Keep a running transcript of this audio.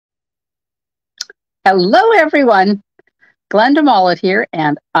Hello, everyone. Glenda Mollet here,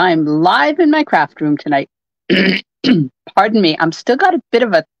 and I'm live in my craft room tonight. Pardon me, I'm still got a bit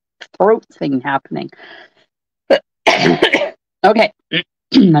of a throat thing happening. Okay,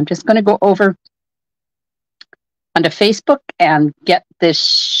 I'm just going to go over onto Facebook and get this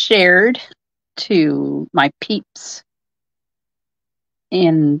shared to my peeps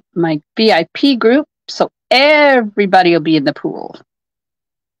in my VIP group, so everybody will be in the pool.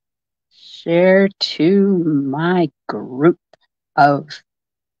 Share to my group of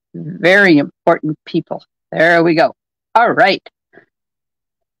very important people. There we go. All right.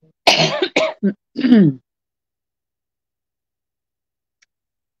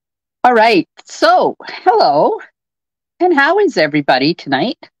 All right. So, hello. And how is everybody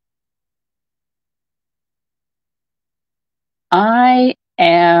tonight? I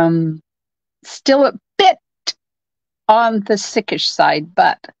am still a bit on the sickish side,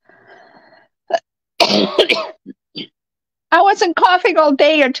 but I wasn't coughing all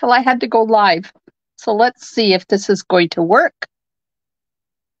day until I had to go live. So let's see if this is going to work.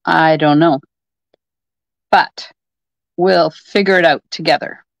 I don't know. But we'll figure it out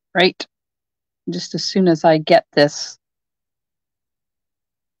together, right? Just as soon as I get this.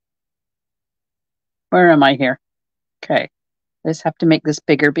 Where am I here? Okay. I just have to make this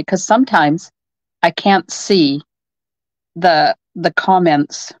bigger because sometimes I can't see the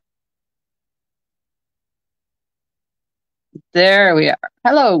comments. There we are.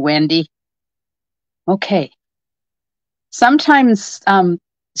 Hello, Wendy. Okay. Sometimes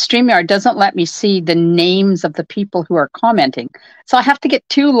StreamYard doesn't let me see the names of the people who are commenting. So I have to get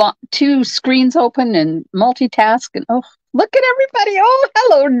two screens open and multitask. And oh, look at everybody. Oh,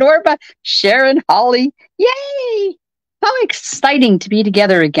 hello, Norma, Sharon, Holly. Yay! How exciting to be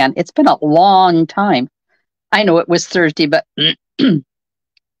together again. It's been a long time. I know it was Thursday, but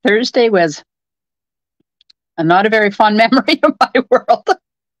Thursday was not a very fond memory of my world.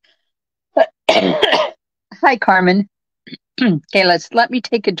 Hi, Carmen. Okay, let me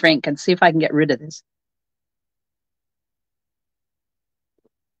take a drink and see if I can get rid of this.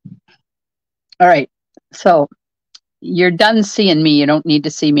 All right, so you're done seeing me. You don't need to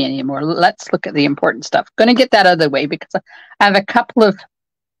see me anymore. Let's look at the important stuff. Going to get that out of the way because I have a couple of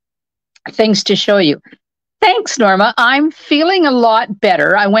things to show you. Thanks, Norma. I'm feeling a lot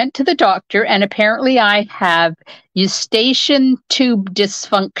better. I went to the doctor and apparently I have eustachian tube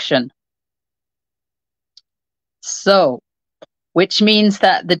dysfunction. So, which means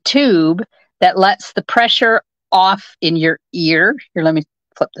that the tube that lets the pressure off in your ear, here, let me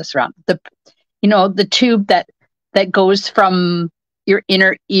flip this around. The tube that goes from your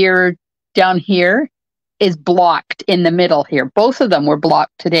inner ear down here is blocked in the middle here. Both of them were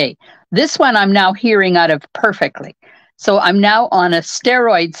blocked today. This one I'm now hearing out of perfectly. So I'm now on a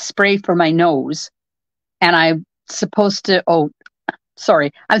steroid spray for my nose. And I'm supposed to,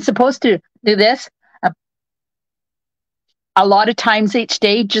 I'm supposed to do this a lot of times each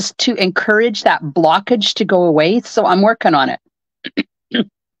day just to encourage that blockage to go away. So I'm working on it.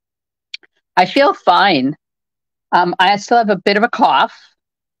 I feel fine. I still have a bit of a cough,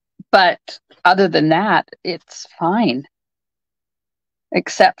 but other than that, it's fine.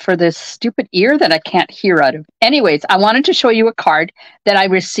 Except for this stupid ear that I can't hear out of. Anyways, I wanted to show you a card that I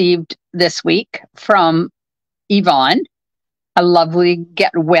received this week from Yvonne, a lovely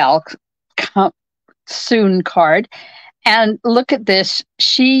get well soon card. And look at this.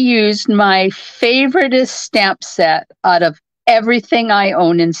 She used my favoriteest stamp set out of everything I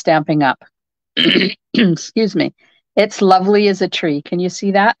own in Stamping Up. Excuse me. It's lovely as a tree. Can you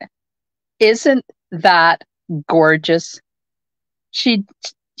see that? Isn't that gorgeous? She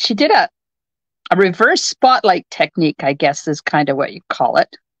did a reverse spotlight technique, I guess is kind of what you call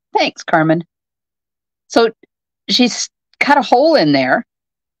it. Thanks, Carmen. So she's cut a hole in there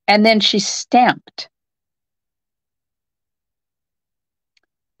and then she stamped.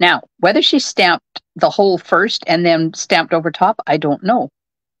 Now, whether she stamped the hole first and then stamped over top, I don't know.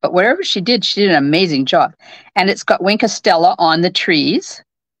 But whatever she did an amazing job. And it's got Wink Stella on the trees.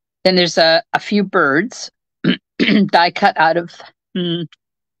 Then there's a few birds die cut out of,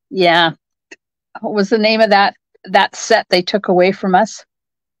 what was the name of that set they took away from us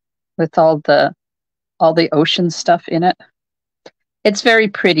with all the ocean stuff in it? It's very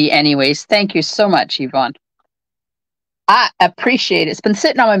pretty anyways. Thank you so much, Yvonne. I appreciate it. It's been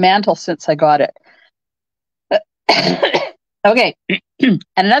sitting on my mantle since I got it. Okay. And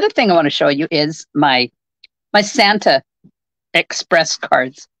another thing I want to show you is my Santa Express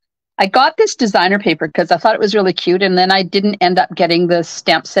cards. I got this designer paper because I thought it was really cute, and then I didn't end up getting the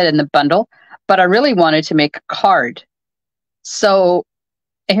stamp set in the bundle, but I really wanted to make a card. So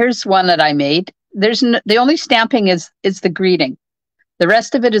here's one that I made. the only stamping is the greeting. The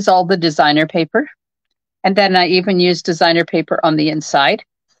rest of it is all the designer paper. And then I even used designer paper on the inside.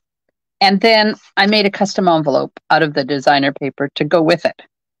 And then I made a custom envelope out of the designer paper to go with it.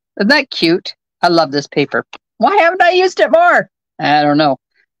 Isn't that cute? I love this paper. Why haven't I used it more? I don't know.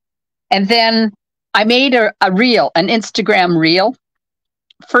 And then I made a reel, an Instagram reel.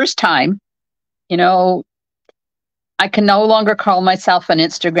 First time, you know, I can no longer call myself an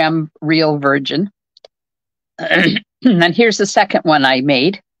Instagram reel virgin. And here's the second one I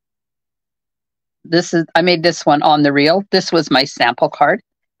made. I made this one on the reel. This was my sample card.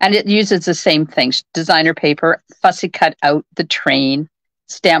 And it uses the same things, designer paper, fussy cut out the train,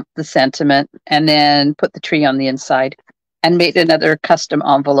 stamp the sentiment, and then put the tree on the inside, and made another custom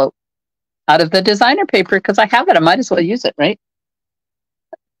envelope out of the designer paper because I have it. I might as well use it, right?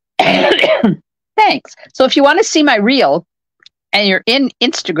 Thanks. So if you want to see my reel and you're in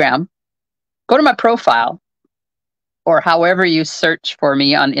Instagram, go to my profile or however you search for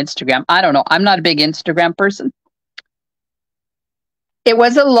me on Instagram. I don't know. I'm not a big Instagram person. It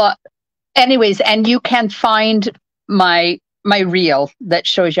was a lot. Anyways, and you can find my reel that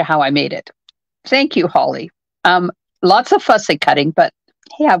shows you how I made it. Thank you, Holly. Lots of fussy cutting, but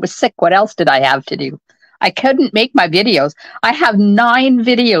hey, I was sick. What else did I have to do? I couldn't make my videos. I have 10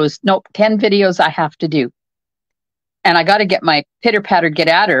 videos I have to do. And I got to get my pitter patter get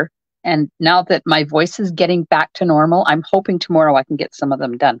at her. And now that my voice is getting back to normal, I'm hoping tomorrow I can get some of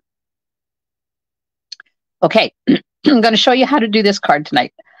them done. Okay. I'm going to show you how to do this card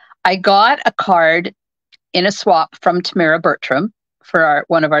tonight. I got a card in a swap from Tamara Bertram for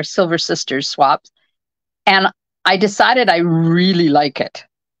one of our Silver Sisters swaps. And I decided I really like it.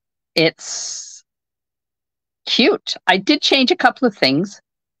 It's cute. I did change a couple of things.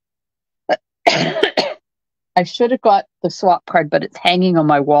 I should have got the swap card, but it's hanging on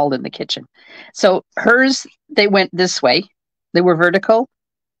my wall in the kitchen. So hers, they went this way. They were vertical.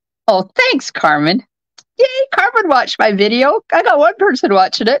 Oh, thanks, Carmen. Yay, Carmen watched my video. I got one person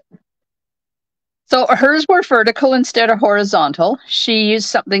watching it. So hers were vertical instead of horizontal. She used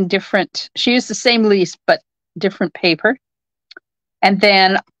something different. She used the same leaf, but different paper. And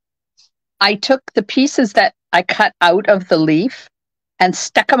then I took the pieces that I cut out of the leaf and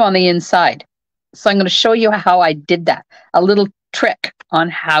stuck them on the inside. So I'm going to show you how I did that. A little trick on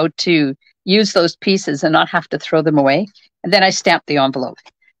how to use those pieces and not have to throw them away. And then I stamped the envelope.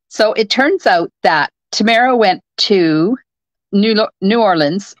 So it turns out that Tamara went to New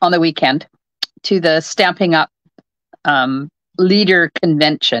Orleans on the weekend to the Stamping Up leader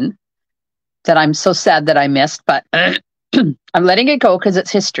convention that I'm so sad that I missed, but I'm letting it go because it's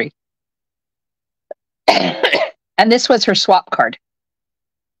history. And this was her swap card.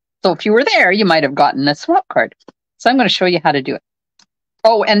 So if you were there, you might have gotten a swap card. So I'm going to show you how to do it.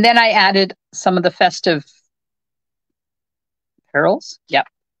 Oh, and then I added some of the festive pearls. Yep.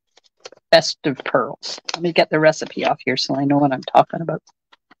 Festive pearls. Let me get the recipe off here so I know what I'm talking about.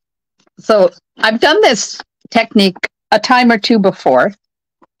 So I've done this technique a time or two before,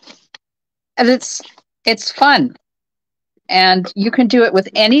 and it's fun. And you can do it with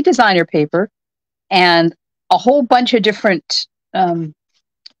any designer paper and a whole bunch of different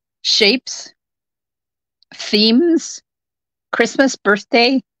shapes, themes, Christmas,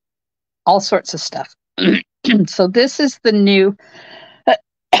 birthday, all sorts of stuff. So this is the new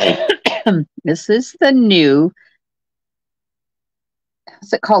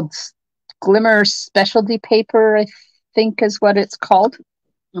what's it called? Glimmer specialty paper, I think is what it's called.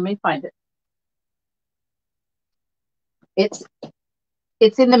 Let me find it. It's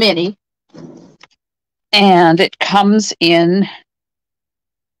in the mini, and it comes in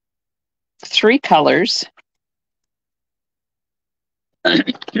 3 colors.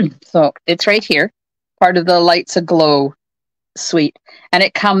 So it's right here, part of the Lights Aglow suite, and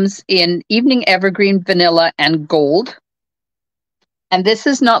it comes in Evening Evergreen, Vanilla, and Gold. And this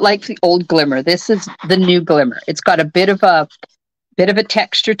is not like the old Glimmer. This is the new Glimmer. It's got a bit of a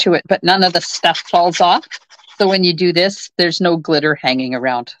texture to it, but none of the stuff falls off. So when you do this, there's no glitter hanging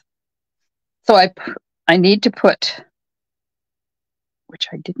around. So I need to put, which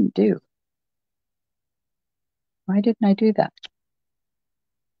I didn't do. Why didn't I do that?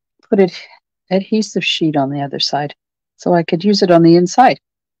 Put an adhesive sheet on the other side so I could use it on the inside.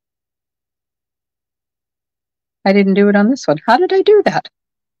 I didn't do it on this one. How did I do that?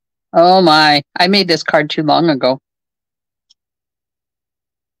 Oh my, I made this card too long ago.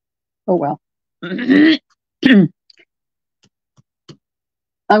 Oh well. I'm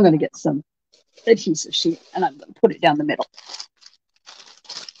going to get some adhesive sheet and I'm going to put it down the middle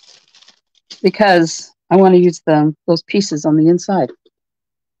because I want to use those pieces on the inside.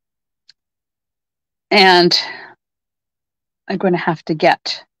 And I'm going to have to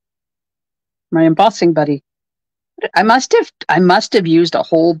get my embossing buddy. I must have used a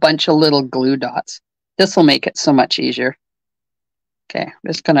whole bunch of little glue dots. This will make it so much easier. Okay,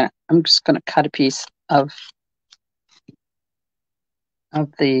 I'm just gonna cut a piece of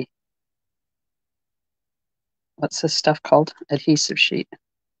the, what's this stuff called? Adhesive sheet.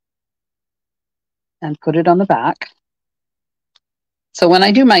 And put it on the back. So when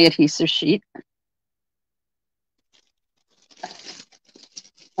I do my adhesive sheet,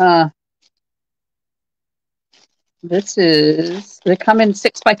 they come in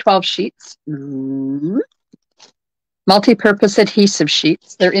 6 by 12 sheets. Multi-purpose adhesive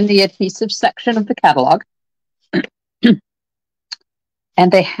sheets. They're in the adhesive section of the catalog.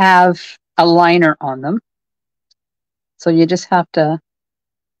 And they have a liner on them. So you just have to,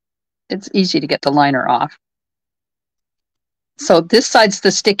 it's easy to get the liner off. So this side's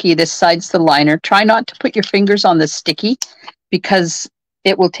the sticky, this side's the liner. Try not to put your fingers on the sticky because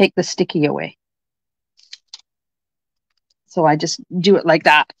it will take the sticky away. So I just do it like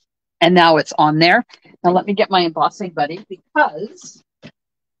that. And now it's on there. Now let me get my embossing buddy because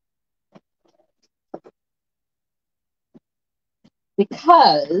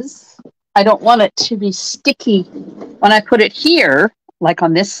I don't want it to be sticky when I put it here, like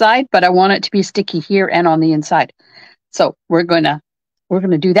on this side, but I want it to be sticky here and on the inside. So we're gonna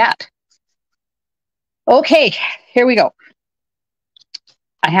do that. Okay, here we go.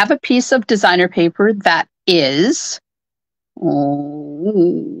 I have a piece of designer paper that is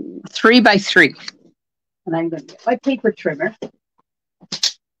 3 by 3. And I'm going to get my paper trimmer.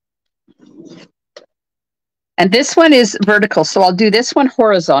 And this one is vertical, so I'll do this one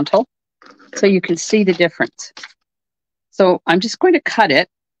horizontal so you can see the difference. So I'm just going to cut it.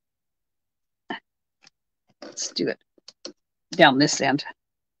 Let's do it down this end.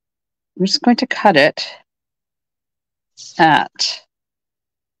 I'm just going to cut it at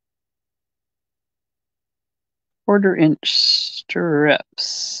 1/4 inch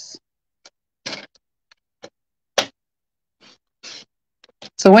strips.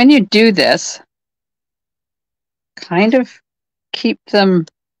 So when you do this, kind of keep them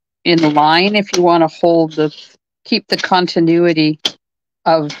in line if you want to keep the continuity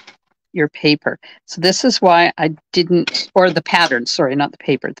of your paper. So this is why I didn't, or the pattern, sorry, not the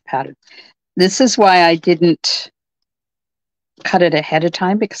paper, the pattern. This is why I didn't cut it ahead of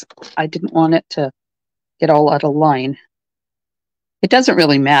time, because I didn't want it to get all out of line. It doesn't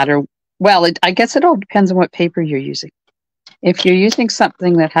really matter. Well, I guess it all depends on what paper you're using. If you're using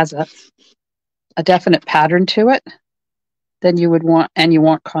something that has a definite pattern to it, then you would want, and you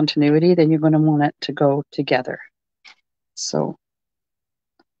want continuity, then you're going to want it to go together. So,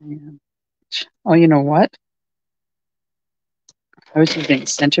 oh, you know what? I was using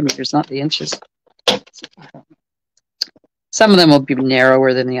centimeters, not the inches. Some of them will be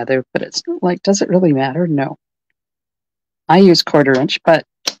narrower than the other, but it's not like, does it really matter? No. I use 1/4 inch, but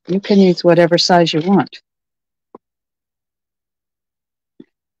you can use whatever size you want.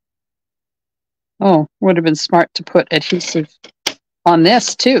 Oh, would have been smart to put adhesive on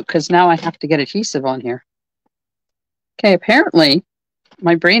this too, because now I have to get adhesive on here. Okay, apparently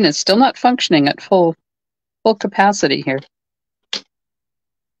my brain is still not functioning at full capacity here.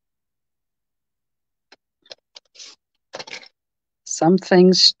 Some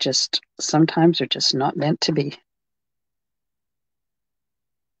things just sometimes are just not meant to be.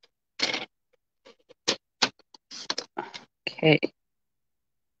 Okay,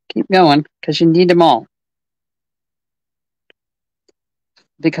 keep going because you need them all.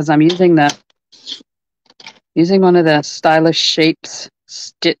 Because I'm using one of the Stylish Shapes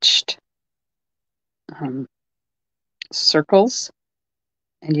stitched circles,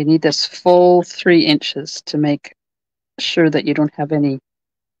 and you need this full 3 inches to make sure that you don't have any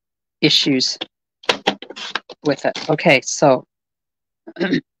issues with it. Okay, so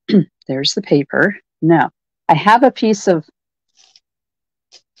there's the paper. Now I have a piece of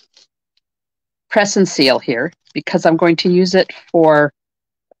press and seal here because I'm going to use it for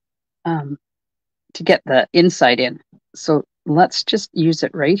to get the inside in. So let's just use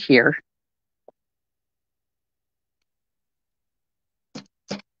it right here.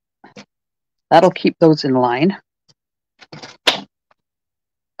 That'll keep those in line.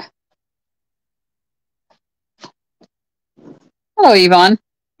 Hello, Yvonne.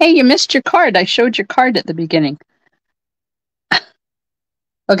 Hey, you missed your card. I showed your card at the beginning.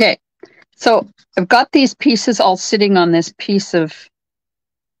 Okay, so I've got these pieces all sitting on this piece of,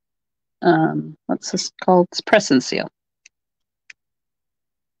 what's this called? It's press and seal.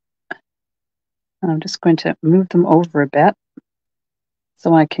 I'm just going to move them over a bit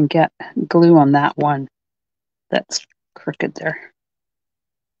so I can get glue on that one that's crooked there.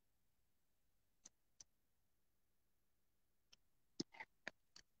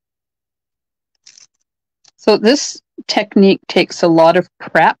 So this technique takes a lot of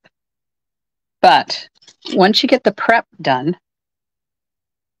prep, but once you get the prep done,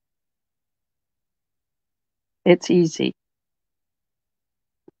 it's easy.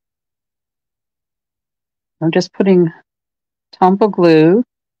 I'm just putting Tombow glue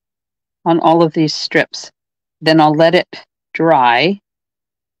on all of these strips. Then I'll let it dry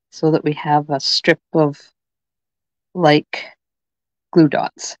so that we have a strip of like glue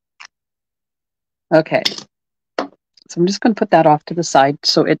dots. Okay, so I'm just going to put that off to the side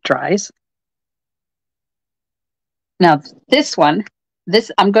so it dries. Now this one,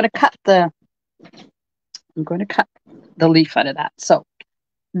 I'm going to cut the leaf out of that. So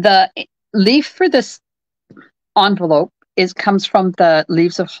the leaf for this envelope comes from the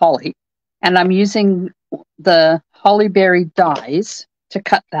leaves of holly, and I'm using the holly berry dies to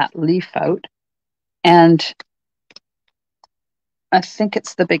cut that leaf out, and I think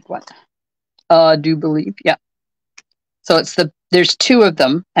it's the big one. I do believe, yeah. So there's two of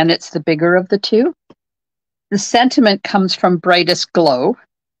them, and it's the bigger of the two. The sentiment comes from Brightest Glow,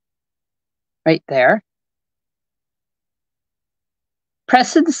 right there.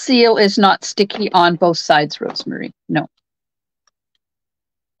 Press and seal is not sticky on both sides, Rosemary. No.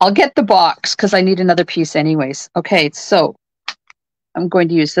 I'll get the box because I need another piece anyways. Okay, so I'm going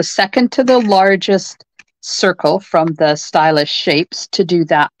to use the second to the largest circle from the Stylish Shapes to do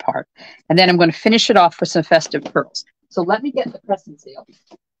that part. And then I'm going to finish it off with some festive pearls. So let me get the press and seal.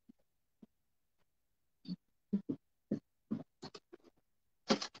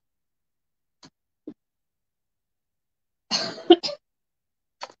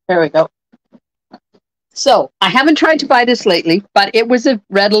 There we go. So I haven't tried to buy this lately, but it was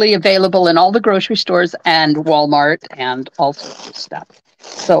readily available in all the grocery stores and Walmart and all sorts of stuff.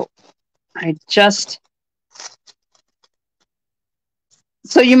 So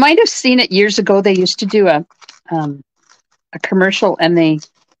so you might have seen it years ago. They used to do a commercial, and they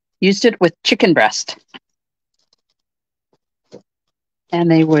used it with chicken breast. And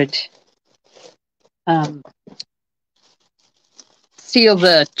they would seal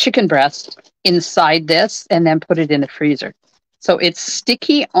the chicken breast inside this and then put it in the freezer. So it's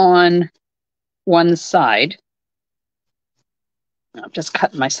sticky on one side. I'm just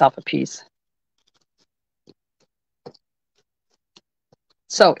cutting myself a piece.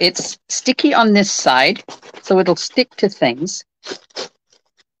 So it's sticky on this side, so it'll stick to things.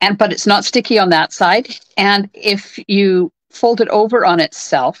 But it's not sticky on that side. And if you fold it over on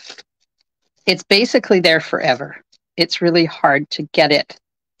itself, it's basically there forever. It's really hard to get it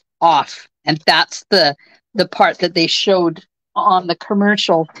off. And that's the part that they showed on the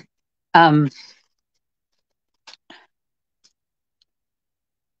commercial.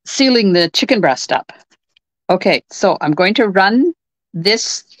 Sealing the chicken breast up. Okay, so I'm going to run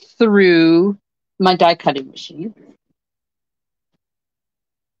this through my die cutting machine.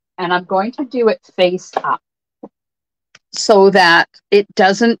 And I'm going to do it face up so that it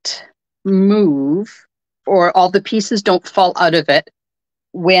doesn't move or all the pieces don't fall out of it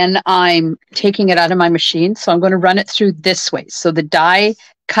when I'm taking it out of my machine. So I'm going to run it through this way. So the die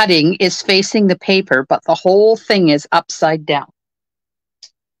cutting is facing the paper, but the whole thing is upside down.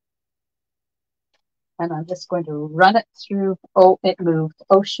 And I'm just going to run it through. Oh, it moved.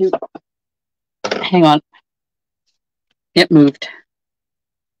 Oh, shoot. Hang on. It moved.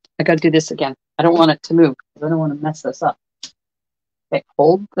 I got to do this again. I don't want it to move. I don't want to mess this up. Okay,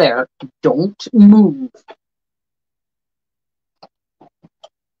 hold there. Don't move.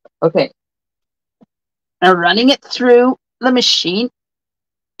 Okay. Now running it through the machine.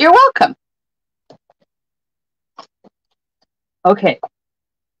 You're welcome. Okay.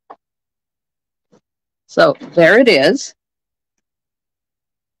 So there it is.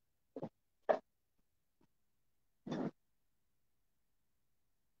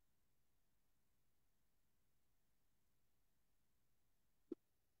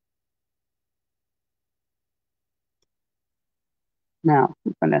 Now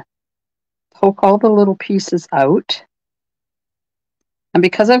I'm going to poke all the little pieces out. And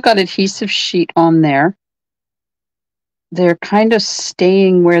because I've got adhesive sheet on there, they're kind of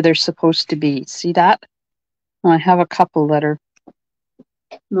staying where they're supposed to be. See that? I have a couple that are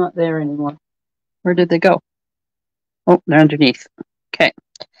not there anymore. Where did they go? Oh, they're underneath. Okay.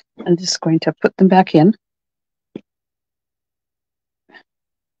 I'm just going to put them back in.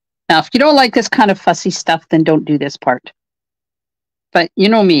 Now, if you don't like this kind of fussy stuff, then don't do this part. But you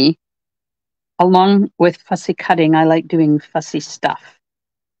know me, along with fussy cutting, I like doing fussy stuff.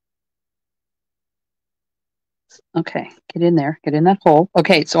 Okay, get in there. Get in that hole.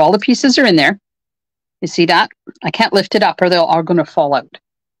 Okay, so all the pieces are in there. You see that? I can't lift it up or they're all going to fall out.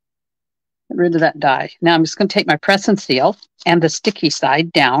 Get rid of that dye. Now I'm just going to take my press and seal and the sticky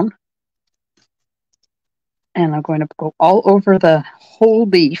side down. And I'm going to go all over the whole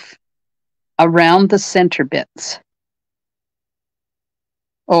leaf around the center bits.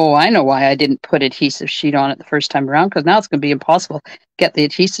 Oh, I know why I didn't put adhesive sheet on it the first time around, because now it's going to be impossible to get the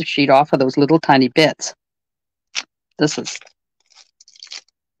adhesive sheet off of those little tiny bits. This is...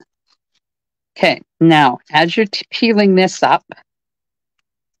 Okay, now, as you're peeling this up,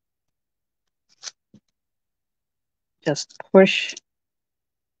 just push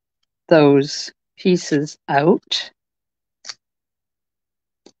those pieces out.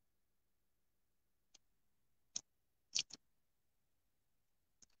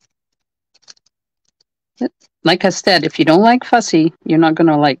 Like I said, if you don't like fussy, you're not going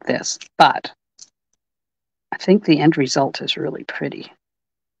to like this, but I think the end result is really pretty.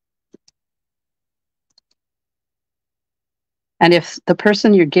 And if the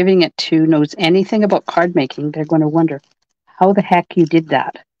person you're giving it to knows anything about card making, they're going to wonder how the heck you did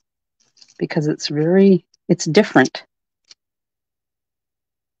that, because it's different.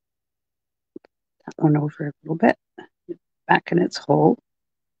 That one over a little bit, back in its hole.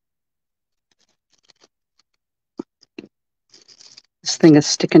 This thing is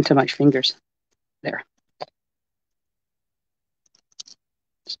sticking to my fingers. There.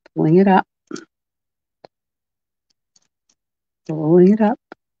 Just pulling it up. Pulling it up.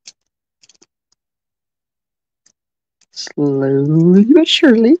 Slowly but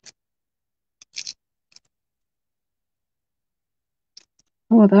surely.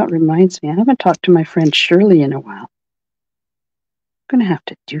 Oh, that reminds me. I haven't talked to my friend Shirley in a while. I'm going to have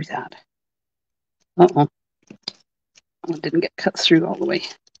to do that. Uh-oh. Oh, it didn't get cut through all the way.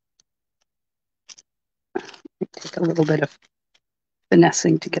 Take a little bit of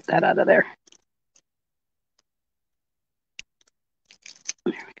finessing to get that out of there.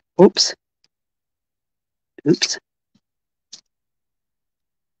 There we go. Oops. Oops.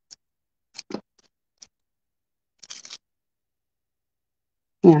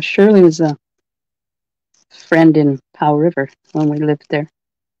 Yeah, Shirley was a friend in Powell River when we lived there.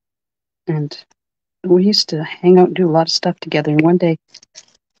 And we used to hang out and do a lot of stuff together. And one day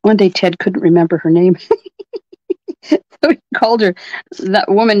Ted couldn't remember her name. So he called her that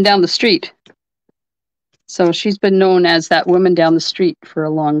woman down the street. So she's been known as that woman down the street for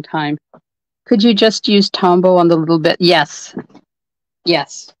a long time. Could you just use Tombow on the little bit? Yes.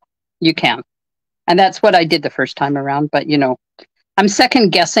 Yes, you can. And that's what I did the first time around. But, you know, I'm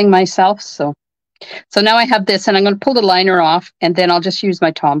second guessing myself. So now I have this and I'm going to pull the liner off and then I'll just use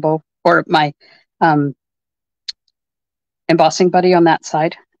my Tombow or my embossing buddy on that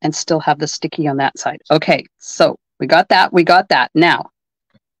side and still have the sticky on that side. Okay, so we got that. We got that. Now,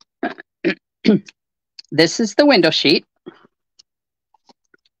 this is the window sheet.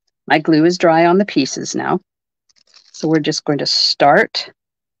 My glue is dry on the pieces now. So we're just going to start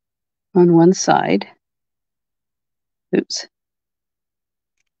on one side. Oops.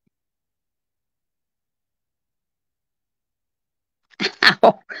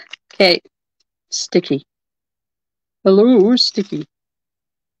 Ow. Okay, sticky. Hello, sticky.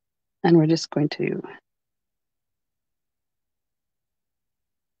 And we're just going to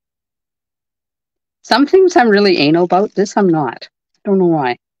some things I'm really anal about. This I'm not. I don't know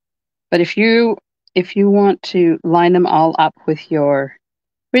why. But if you want to line them all up with your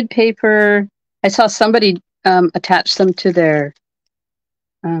grid paper, I saw somebody attach them to their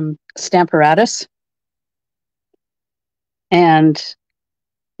stamparatus and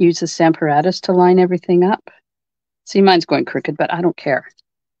use the stamparatus to line everything up. See, mine's going crooked, but I don't care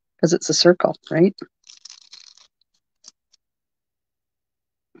because it's a circle, right?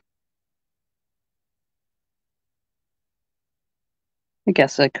 I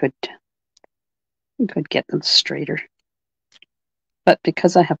guess I could get them straighter. But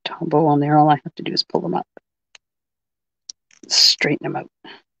because I have Tombow on there, all I have to do is pull them up. Straighten them out.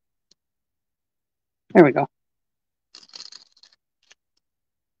 There we go.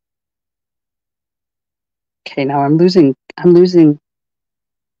 Okay, now I'm losing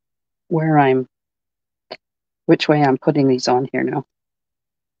which way I'm putting these on here now.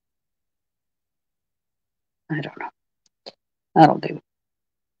 I don't know. That'll do.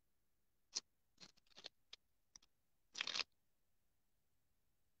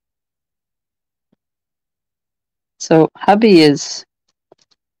 So hubby is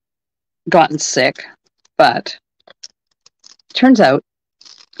gotten sick, but turns out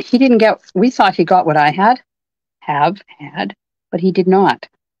he didn't get, we thought he got what I had, but he did not.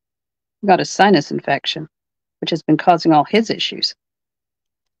 He got a sinus infection. which has been causing all his issues.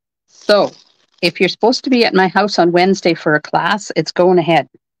 So if you're supposed to be at my house on Wednesday for a class, it's going ahead.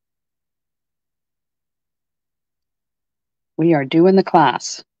 We are doing the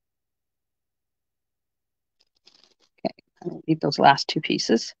class. Okay, I'll leave those last two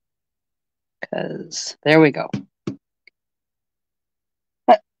pieces because there we go.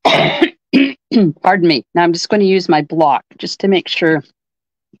 Pardon me. Now I'm just going to use my block just to make sure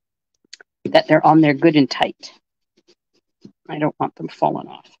that they're on there good and tight. I don't want them falling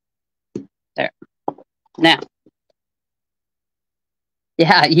off. There. Now.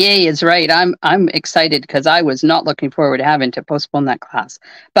 Yeah, yay is right. I'm excited because I was not looking forward to having to postpone that class.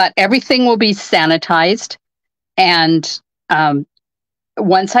 But everything will be sanitized, and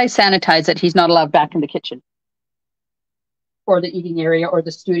once I sanitize it, he's not allowed back in the kitchen or the eating area or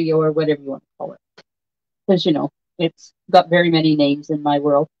the studio or whatever you want to call it. Because, you know, it's got very many names in my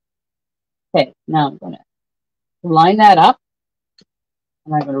world. Okay, now I'm going to line that up,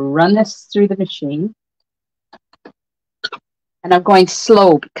 and I'm going to run this through the machine. And I'm going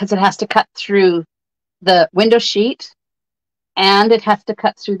slow because it has to cut through the window sheet and it has to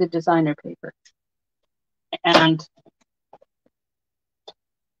cut through the designer paper. And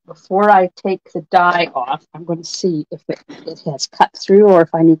before I take the die off, I'm going to see if it has cut through or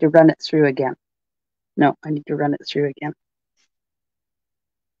if I need to run it through again. No, I need to run it through again.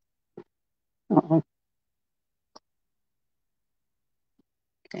 Uh-oh.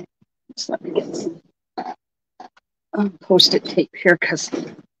 Okay, just let me get some Post-it tape here because,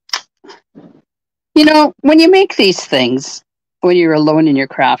 you know, when you make these things, when you're alone in your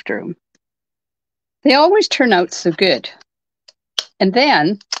craft room, they always turn out so good. And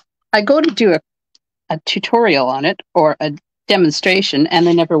then I go to do a tutorial on it or a demonstration and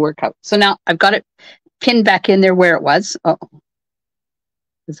they never work out. So now I've got it pinned back in there where it was. Oh,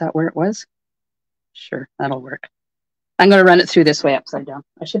 is that where it was? Sure, that'll work. I'm going to run it through this way upside down.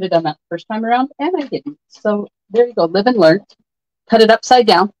 I should have done that the first time around and I didn't. So there you go. Live and learn. Cut it upside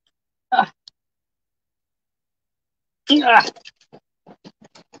down. Ah. Ah.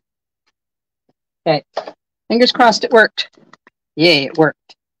 Okay. Fingers crossed it worked. Yay, it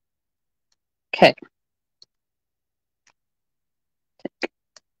worked. Okay. Take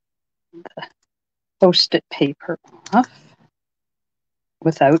the Post-it paper off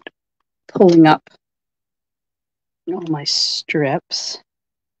without pulling up all my strips.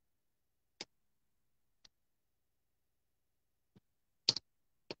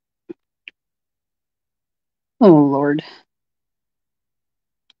 Oh, Lord.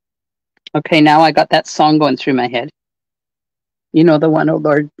 Okay, now I got that song going through my head. You know the one, oh,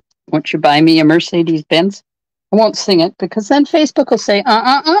 Lord, won't you buy me a Mercedes-Benz? I won't sing it because then Facebook will say,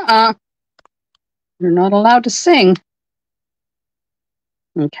 you're not allowed to sing.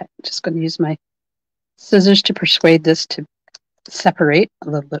 Okay, just going to use my scissors to persuade this to separate a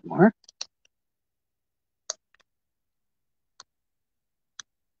little bit more.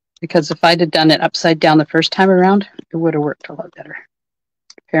 Because if I'd have done it upside down the first time around, it would have worked a lot better.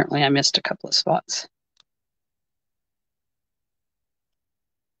 Apparently I missed a couple of spots.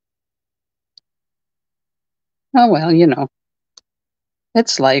 Oh, well, you know,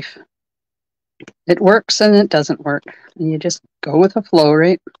 it's life. It works and it doesn't work. And you just go with the flow,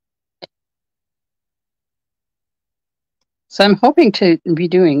 right? So I'm hoping to be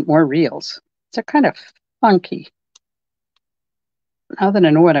doing more reels. They're kind of funky. Now that I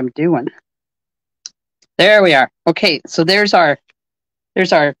know what I'm doing. There we are. Okay, so there's our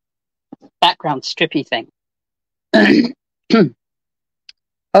background strippy thing.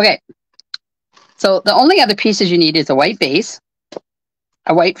 Okay. So the only other pieces you need is a white base,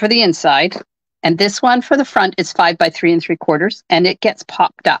 a white for the inside, and this one for the front is 5 by 3 3/4, and it gets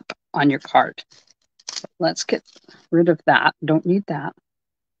popped up on your card. Let's get rid of that. Don't need that.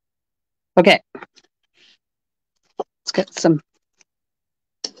 Okay. Let's get some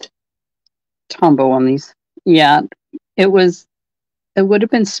Tombow on these. Yeah, it would have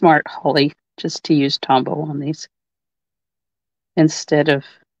been smart, Holly, just to use Tombow on these instead of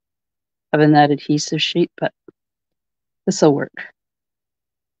having that adhesive sheet, but this will work.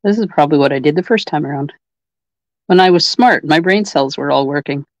 This is probably what I did the first time around. When I was smart, my brain cells were all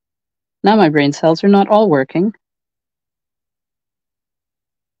working. Now my brain cells are not all working.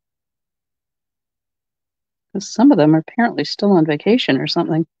 Some of them are apparently still on vacation or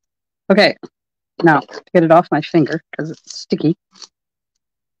something. Okay, now to get it off my finger because it's sticky.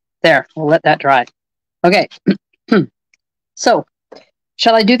 There, we'll let that dry. Okay, so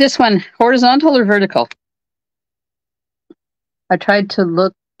shall I do this one horizontal or vertical? I tried to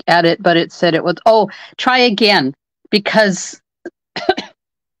look at it, but it said it was, oh, try again because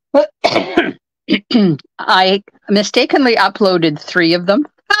I mistakenly uploaded 3 of them.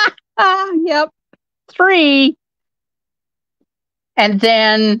 Yep, 3. And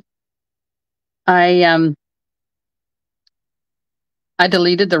then I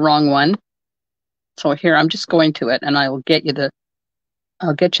deleted the wrong one. So here I'm just going to it, and I'll get you the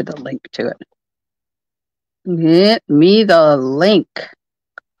link to it. Get me the link.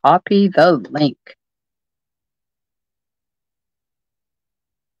 Copy the link.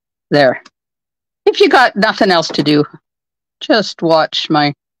 There. If you got nothing else to do, just watch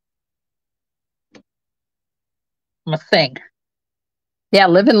my thing. Yeah,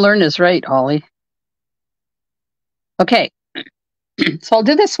 live and learn is right, Holly. Okay. So I'll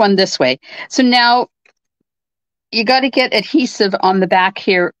do this one this way. So now you got to get adhesive on the back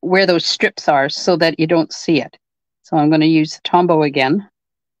here where those strips are so that you don't see it. So I'm going to use the Tombow again.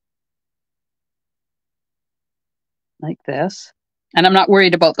 Like this. And I'm not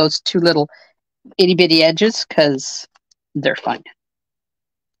worried about those 2 little itty bitty edges because they're fine.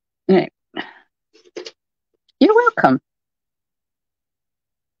 Okay. You're welcome.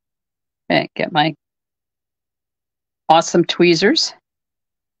 Okay, get my awesome tweezers.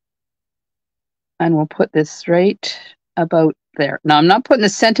 And we'll put this right about there. Now, I'm not putting the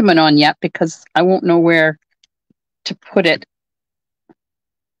sentiment on yet because I won't know where to put it.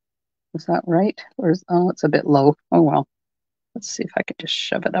 Is that right? Or oh, it's a bit low. Oh, well. Let's see if I could just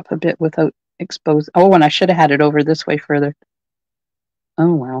shove it up a bit without exposing. Oh, and I should have had it over this way further.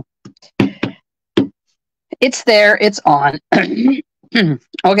 Oh, well. It's there. It's on.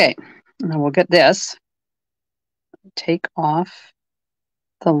 Okay. Now we'll get this. Take off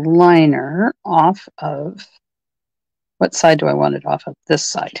the liner off of, what side do I want it off of? This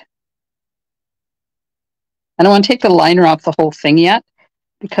side. I don't want to take the liner off the whole thing yet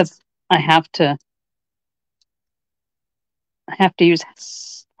because I have to use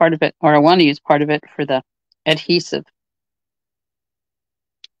part of it, or I want to use part of it for the adhesive.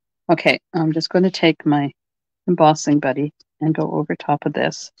 Okay, I'm just going to take my embossing buddy and go over top of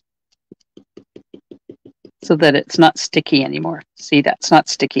this so that it's not sticky anymore. See, that's not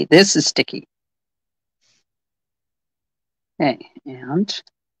sticky. This is sticky. Okay, and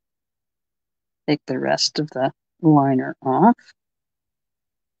take the rest of the liner off.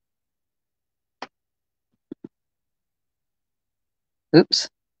 Oops,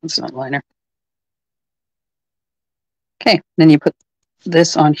 it's not liner. Okay, then you put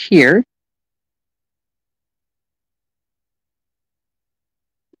this on here.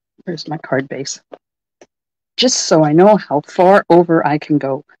 Where's my card base? Just so I know how far over I can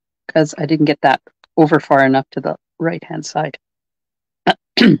go, because I didn't get that over far enough to the right-hand side.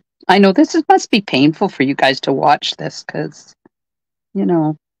 I know this must be painful for you guys to watch this, because, you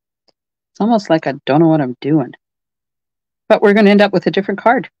know, it's almost like I don't know what I'm doing. But we're going to end up with a different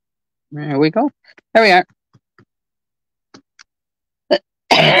card. There we go. There we are.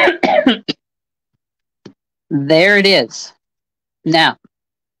 There it is. Now,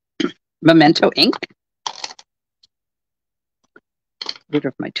 Memento ink. Rid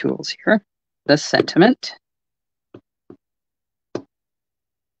of my tools here. The sentiment.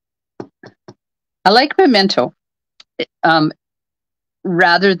 I like Memento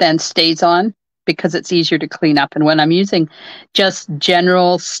rather than Stays On because it's easier to clean up. And when I'm using just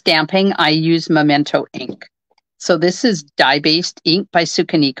general stamping, I use Memento ink. So this is dye-based ink by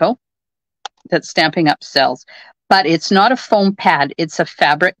Sukaniko that's Stampin' Up! Sells. But it's not a foam pad, it's a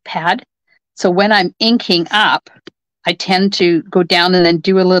fabric pad. So when I'm inking up, I tend to go down and then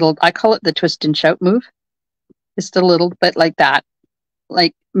do a little, I call it the twist and shout move. Just a little bit like that.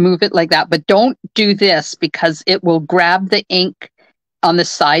 Like move it like that. But don't do this because it will grab the ink on the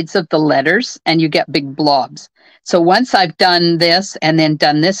sides of the letters and you get big blobs. So once I've done this and then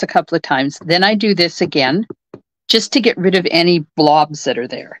done this a couple of times, then I do this again just to get rid of any blobs that are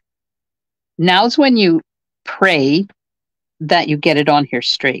there. Now's when you pray that you get it on here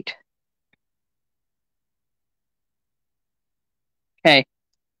straight. Okay.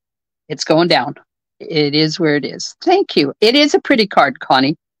 It's going down. It is where it is. Thank you. It is a pretty card,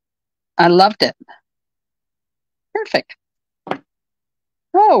 Connie. I loved it. Perfect.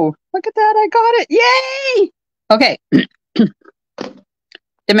 Oh, look at that. I got it. Yay! Okay.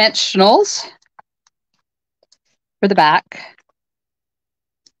 Dimensionals for the back.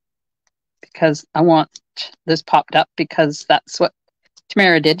 Because I want this popped up because that's what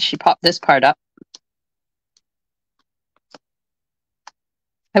Tamara did. She popped this part up.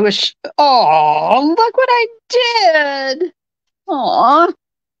 I wish, oh, look what I did. Aw,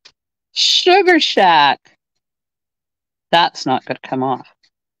 Sugar Shack. That's not going to come off.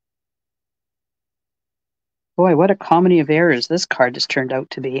 Boy, what a comedy of errors this card has turned out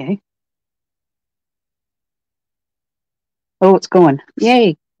to be, eh? Oh, it's going.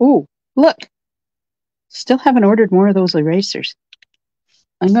 Yay. Oh, look. Still haven't ordered more of those erasers.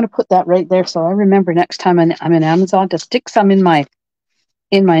 I'm going to put that right there so I remember next time I'm in Amazon to stick some in my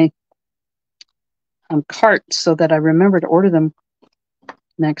cart so that I remember to order them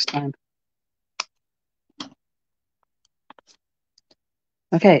next time.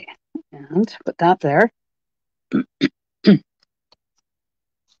 Okay, and put that there.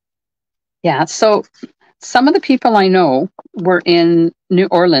 Yeah, so some of the people I know were in New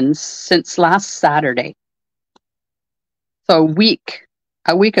Orleans since last Saturday. So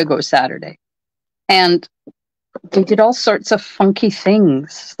a week ago Saturday. And they did all sorts of funky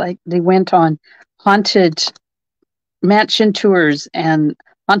things. Like they went on haunted mansion tours and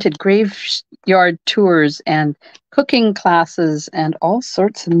haunted graveyard tours and cooking classes and all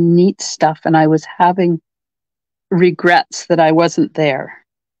sorts of neat stuff. And I was having regrets that I wasn't there.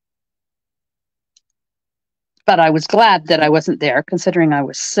 But I was glad that I wasn't there, considering I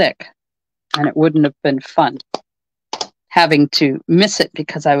was sick, and it wouldn't have been fun having to miss it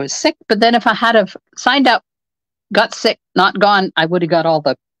because I was sick. But then if I had have signed up, got sick, not gone, I would have got all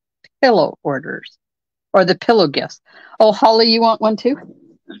the pillow orders or the pillow gifts. Oh, Holly, you want one too?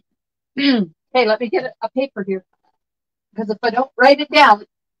 Hey, let me get a paper here, because if I don't write it down,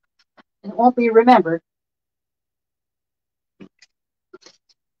 it won't be remembered.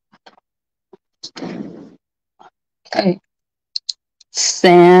 Okay.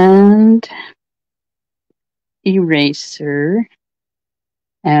 Sand eraser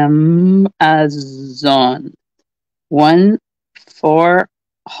Amazon. One for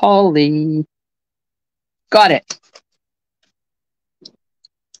Holly. Got it.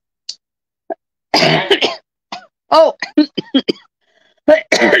 Oh.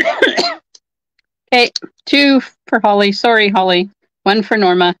 Okay, 2 for Holly. Sorry, Holly. 1 for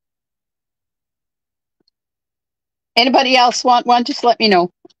Norma. Anybody else want one? Just let me know.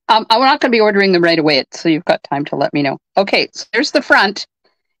 I'm not going to be ordering them right away, so you've got time to let me know. Okay, so there's the front.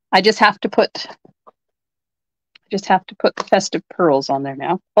 I just have to put the festive pearls on there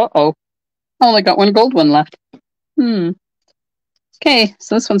now. Uh-oh. I only got one gold one left. Okay,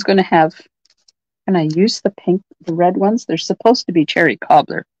 so this one's going to have, can I use the red ones? They're supposed to be cherry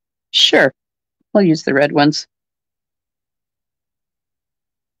cobbler. Sure, I'll use the red ones.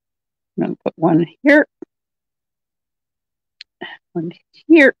 I'm going to put one here, one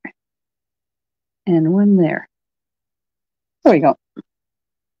here, and one there. There we go.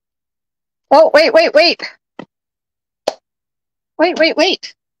 Oh, wait. Wait.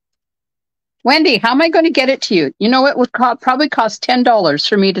 Wendy, how am I going to get it to you? You know, it would probably cost $10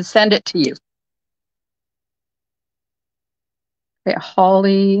 for me to send it to you. Okay,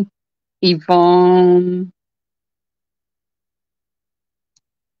 Holly, Yvonne.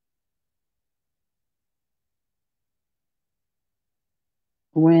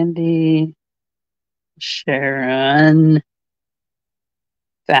 Wendy, Sharon,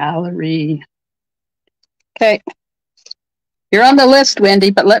 Valerie. Okay. You're on the list,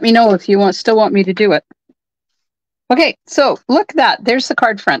 Wendy, but let me know if you still want me to do it. Okay, so look at that. There's the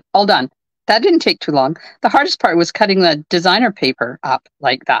card front, all done. That didn't take too long. The hardest part was cutting the designer paper up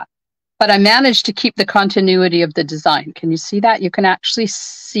like that. But I managed to keep the continuity of the design. Can you see that? You can actually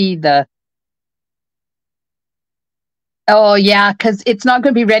see the... Oh, yeah, because it's not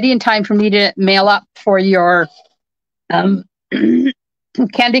going to be ready in time for me to mail up for your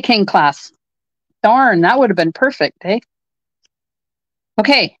Candy Cane class. Darn, that would have been perfect, eh?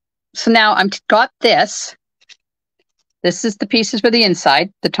 Okay, so now I've got this. This is the pieces for the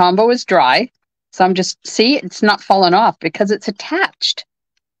inside. The Tombow is dry. So I'm just, see, it's not falling off because it's attached.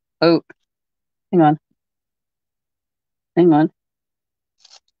 Oh, hang on. That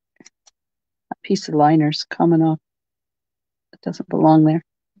piece of liner's coming off. It doesn't belong there.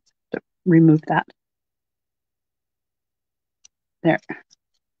 Remove that. There.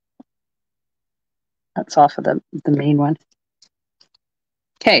 That's off of the main one.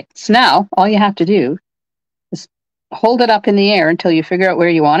 Okay, so now all you have to do is hold it up in the air until you figure out where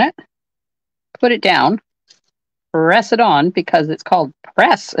you want it. Put it down. Press it on because it's called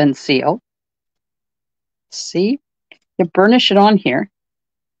press and seal. See? You burnish it on here.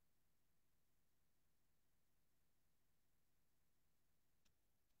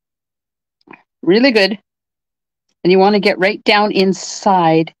 Really good. And you want to get right down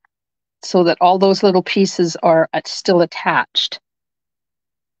inside so that all those little pieces are still attached.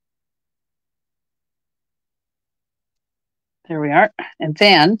 There we are. And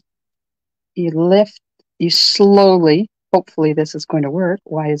then you slowly, hopefully this is going to work.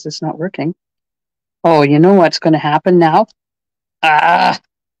 Why is this not working? Oh, you know what's going to happen now?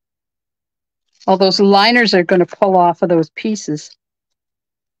 All those liners are going to pull off of those pieces.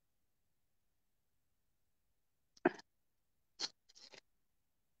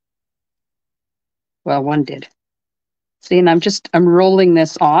 Well, one did. See, and I'm rolling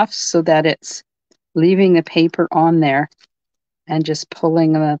this off so that it's leaving the paper on there and just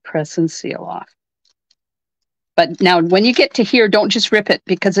pulling the press and seal off. But now when you get to here, don't just rip it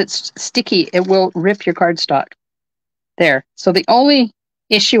because it's sticky. It will rip your cardstock. There. So the only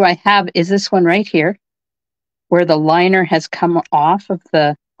issue I have is this one right here, where the liner has come off of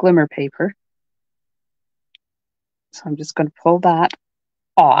the glimmer paper. So I'm just going to pull that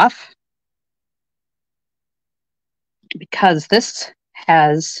off because this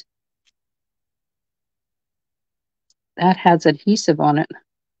has adhesive on it.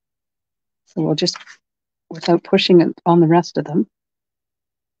 So we'll just, without pushing it on the rest of them,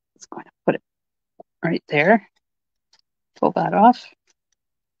 it's going to put it right there. Pull that off.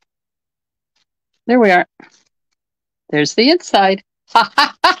 There we are. There's the inside. Ha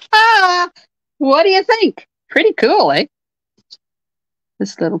ha ha ha! What do you think? Pretty cool, eh?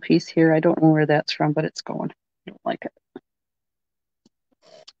 This little piece here, I don't know where that's from, but it's going. I don't like it.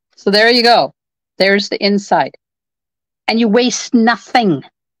 So there you go. There's the inside. And you waste nothing.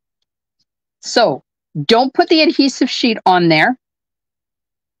 So don't put the adhesive sheet on there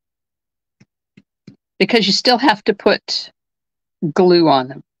because you still have to put glue on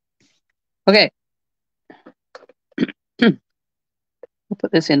them. Okay. I'll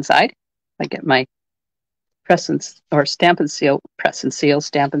put this inside. I get my press and or stamp and seal, press and seal,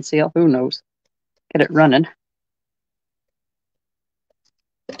 stamp and seal, who knows? Get it running.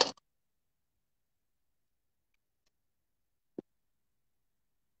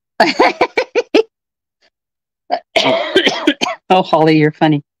 Oh, Holly, you're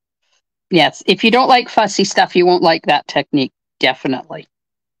funny. Yes, if you don't like fussy stuff, you won't like that technique, definitely.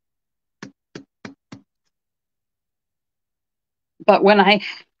 But when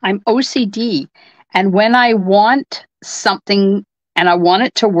I'm OCD, and when I want something and I want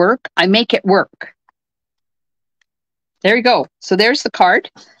it to work, I make it work. There you go. So there's the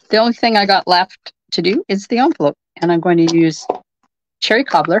card. The only thing I got left to do is the envelope. And I'm going to use cherry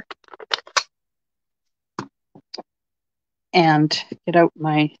cobbler and get out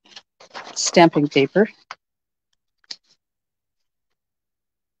my stamping paper.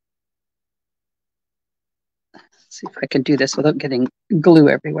 See if I can do this without getting glue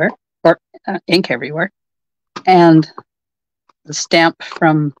everywhere or ink everywhere. And the stamp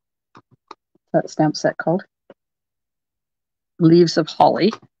from that stamp set called Leaves of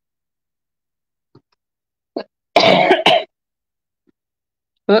Holly.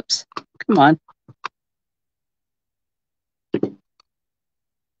 Oops, come on.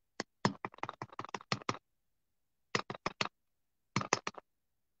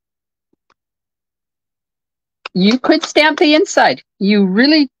 You could stamp the inside. You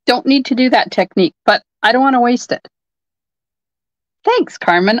really don't need to do that technique, but I don't want to waste it. Thanks,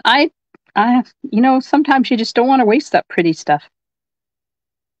 Carmen. I sometimes you just don't want to waste that pretty stuff.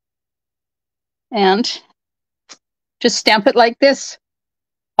 And just stamp it like this,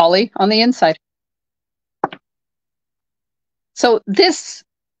 Holly, on the inside. So this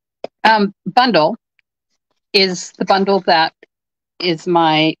bundle is the bundle that is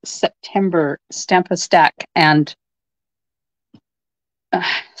my September Stamp a Stack and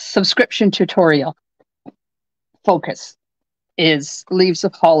subscription tutorial. Focus is Leaves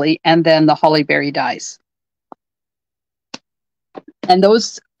of Holly and then the Holly Berry dies. And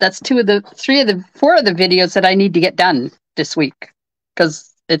that's 4 of the videos that I need to get done this week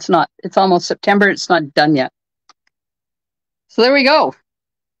because it's almost September. It's not done yet. So there we go.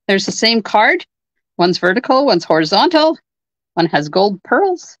 There's the same card. One's vertical, one's horizontal. One has gold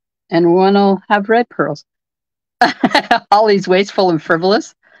pearls and one will have red pearls. Holly's wasteful and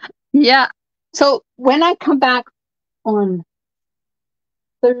frivolous. Yeah. So when I come back on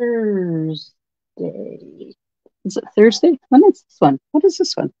Thursday, is it Thursday? When is this one? What is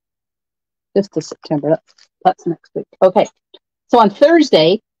this one? 5th of September. That's next week. Okay. So on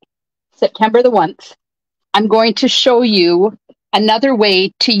Thursday, September the 1st, I'm going to show you another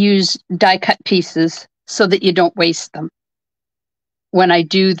way to use die cut pieces so that you don't waste them when I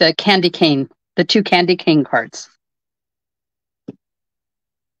do the candy cane, the 2 candy cane cards.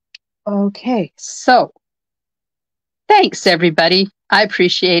 Okay, so thanks everybody. I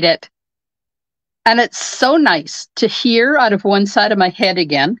appreciate it. And it's so nice to hear out of one side of my head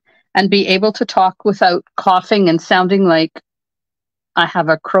again and be able to talk without coughing and sounding like I have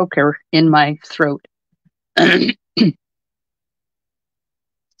a croaker in my throat.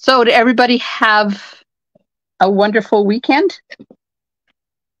 So did everybody have a wonderful weekend?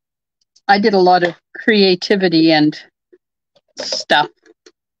 I did a lot of creativity and stuff.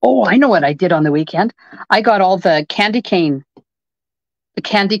 Oh, I know what I did on the weekend. I got all the candy cane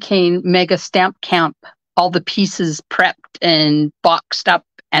mega stamp camp, all the pieces prepped and boxed up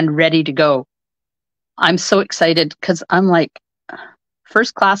and ready to go. I'm so excited because I'm like,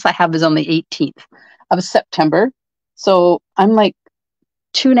 first class I have is on the 18th of September. So I'm like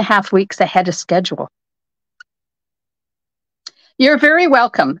 2.5 weeks ahead of schedule. You're very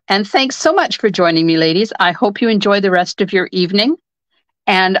welcome. And thanks so much for joining me, ladies. I hope you enjoy the rest of your evening.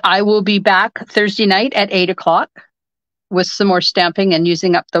 And I will be back Thursday night at 8 o'clock with some more stamping and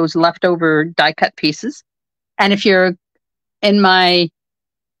using up those leftover die cut pieces. And if you're in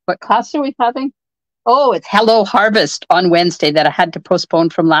what class are we having? Oh, it's Hello Harvest on Wednesday that I had to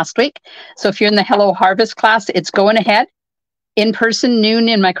postpone from last week. So if you're in the Hello Harvest class, it's going ahead. In person, noon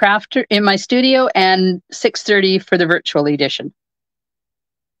in my studio, and 6:30 for the virtual edition.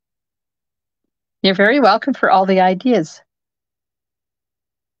 You're very welcome for all the ideas.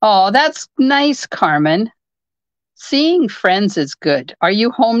 Oh, that's nice, Carmen. Seeing friends is good. Are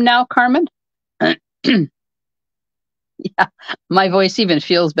you home now, Carmen? Yeah, my voice even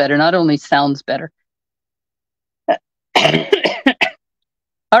feels better, not only sounds better.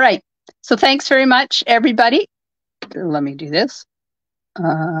 All right. So thanks very much, everybody. Let me do this.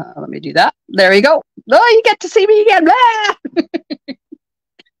 Let me do that. There we go. Oh, you get to see me again.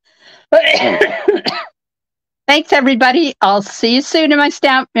 Thanks, everybody. I'll see you soon in my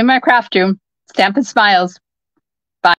craft room. Stamp and Smiles.